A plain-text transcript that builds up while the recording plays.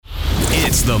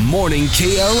It's the Morning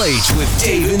KLH with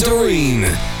Dave and Doreen.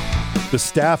 The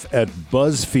staff at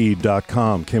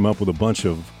BuzzFeed.com came up with a bunch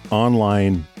of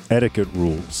online etiquette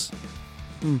rules.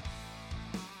 And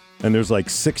there's like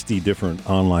 60 different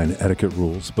online etiquette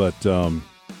rules, but some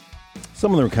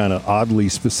of them are kind of oddly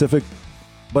specific.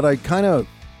 But I kind of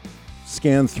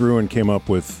scanned through and came up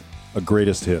with a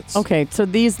greatest hits. Okay, so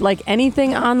these, like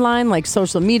anything online, like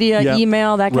social media,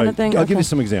 email, that kind of thing? I'll give you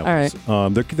some examples. All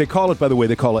right. They call it, by the way,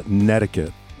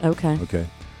 netiquette. Okay.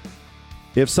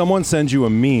 If someone sends you a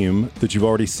meme that you've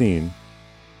already seen,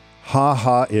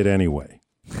 ha it anyway.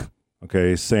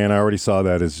 Okay, saying I already saw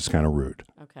that is just kind of rude.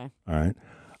 Okay. All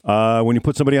right. When you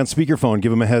put somebody on speakerphone,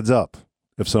 give them a heads up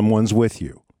if someone's with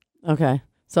you. Okay.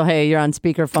 So, hey, you're on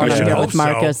speakerphone. I I'm should here hope with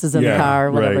Marcus, is in the car,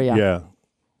 whatever, right, yeah.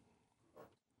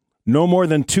 No more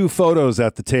than 2 photos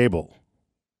at the table.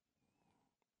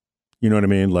 You know what I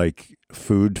mean? Like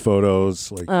food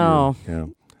photos. Like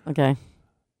Okay.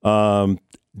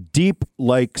 Deep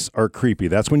likes are creepy.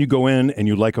 That's when you go in and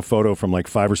you like a photo from like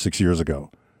 5 or 6 years ago.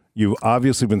 You've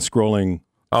obviously been scrolling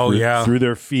through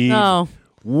their feed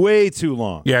way too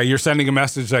long. Yeah, you're sending a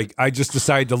message like, I just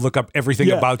decided to look up everything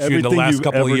about you in the last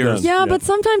couple of years. Yeah, but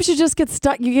sometimes you just get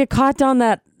stuck. You get caught down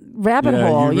that rabbit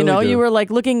hole. You really do. You were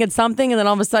like looking at something and then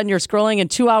all of a sudden you're scrolling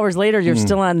and 2 hours later you're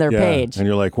still on their page. And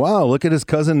you're like, wow, look at his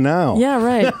cousin now. Yeah,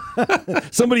 right.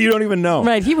 Somebody you don't even know.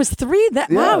 Right. He was 3.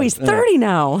 Wow, he's 30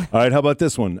 now. All right, how about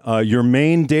this one? Your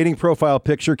main dating profile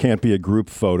picture can't be a group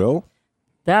photo.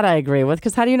 That I agree with,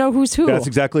 because how do you know who's who? That's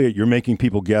exactly it. You're making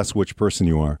people guess which person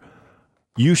you are.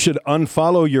 You should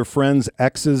unfollow your friends'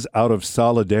 exes out of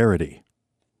solidarity.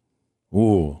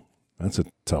 Ooh, that's a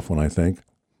tough one, I think.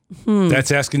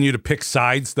 That's asking you to pick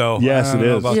sides, though. Yes, it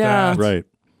is. About that. Right.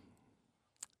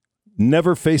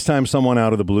 Never FaceTime someone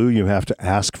out of the blue. You have to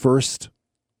ask first.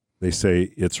 They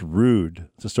say it's rude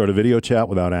to start a video chat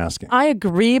without asking. I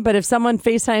agree, but if someone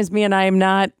FaceTimes me and I am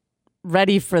not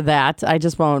ready for that, I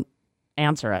just won't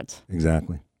answer it.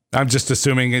 Exactly. I'm just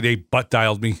assuming they butt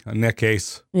dialed me in that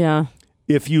case. Yeah.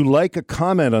 If you like a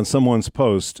comment on someone's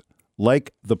post,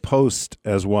 like the post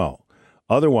as well.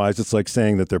 Otherwise, it's like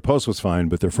saying that their post was fine,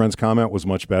 but their friend's comment was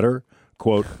much better.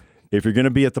 Quote, if you're going to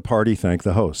be at the party, thank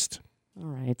the host. All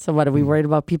right. So what, are we worried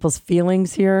about people's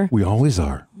feelings here? We always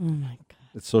are. Oh, my God.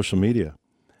 It's social media.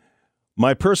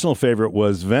 My personal favorite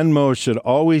was Venmo should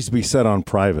always be set on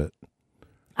private.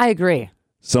 I agree.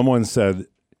 Someone said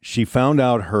she found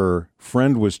out her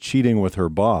friend was cheating with her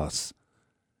boss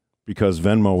because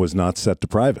Venmo was not set to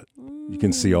private. You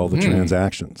can see all the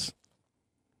transactions.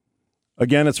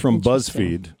 Again, it's from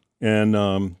BuzzFeed,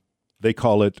 and they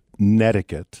call it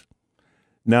netiquette.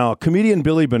 Now, comedian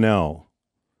Billy Bunnell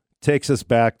takes us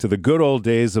back to the good old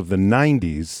days of the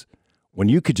 90s when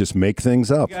you could just make things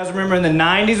up. You guys remember in the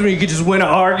 90s when you could just win an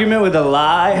argument with a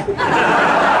lie?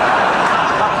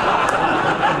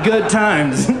 Good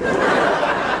times.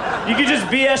 You could just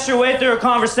BS your way through a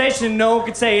conversation and no one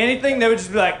could say anything. They would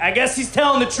just be like, I guess he's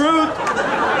telling the truth.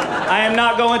 I am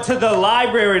not going to the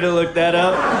library to look that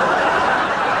up.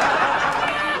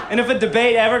 And if a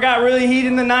debate ever got really heated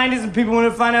in the 90s and people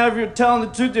wanted to find out if you're telling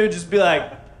the truth, they would just be like,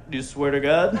 do you swear to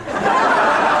God?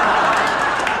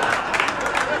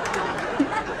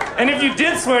 And if you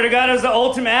did swear to God, it was the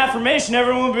ultimate affirmation.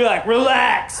 Everyone would be like,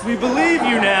 relax, we believe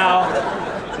you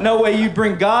now. No way you'd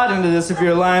bring God into this if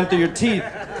you're lying through your teeth.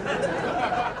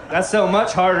 That's so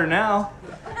much harder now.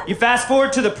 You fast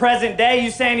forward to the present day,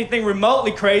 you say anything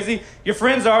remotely crazy, your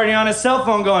friend's already on his cell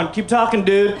phone going, keep talking,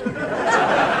 dude.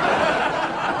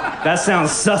 That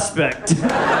sounds suspect.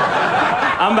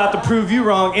 I'm about to prove you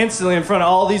wrong instantly in front of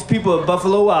all these people at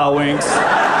Buffalo Wild Wings.